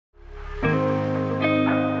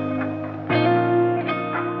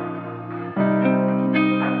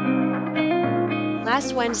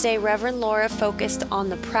Last Wednesday, Rev Laura focused on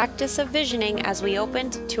the practice of visioning as we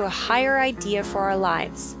opened to a higher idea for our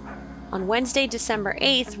lives. On Wednesday, December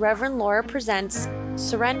 8th, Rev Laura presents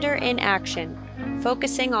Surrender in Action,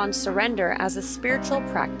 focusing on surrender as a spiritual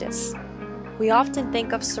practice. We often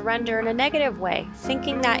think of surrender in a negative way,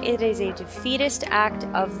 thinking that it is a defeatist act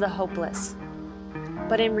of the hopeless.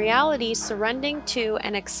 But in reality, surrendering to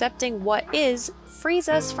and accepting what is frees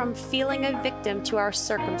us from feeling a victim to our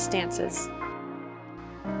circumstances.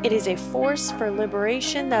 It is a force for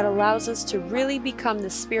liberation that allows us to really become the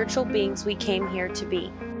spiritual beings we came here to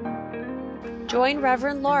be. Join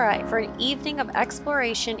Rev Laura for an evening of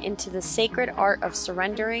exploration into the sacred art of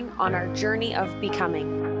surrendering on our journey of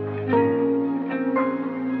becoming.